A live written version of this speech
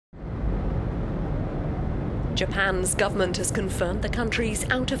Japan's government has confirmed the country's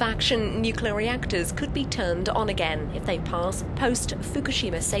out-of-action nuclear reactors could be turned on again if they pass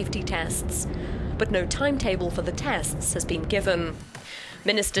post-Fukushima safety tests. But no timetable for the tests has been given.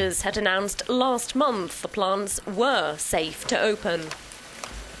 Ministers had announced last month the plants were safe to open.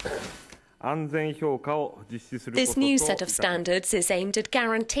 This new set of standards is aimed at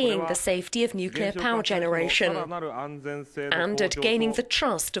guaranteeing the safety of nuclear power generation and at gaining the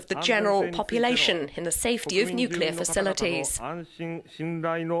trust of the general population in the safety of nuclear facilities.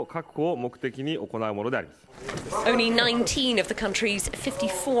 Only 19 of the country's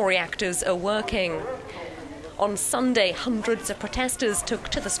 54 reactors are working. On Sunday, hundreds of protesters took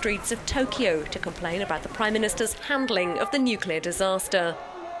to the streets of Tokyo to complain about the Prime Minister's handling of the nuclear disaster.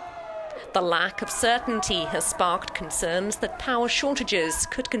 The lack of certainty has sparked concerns that power shortages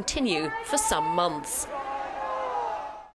could continue for some months.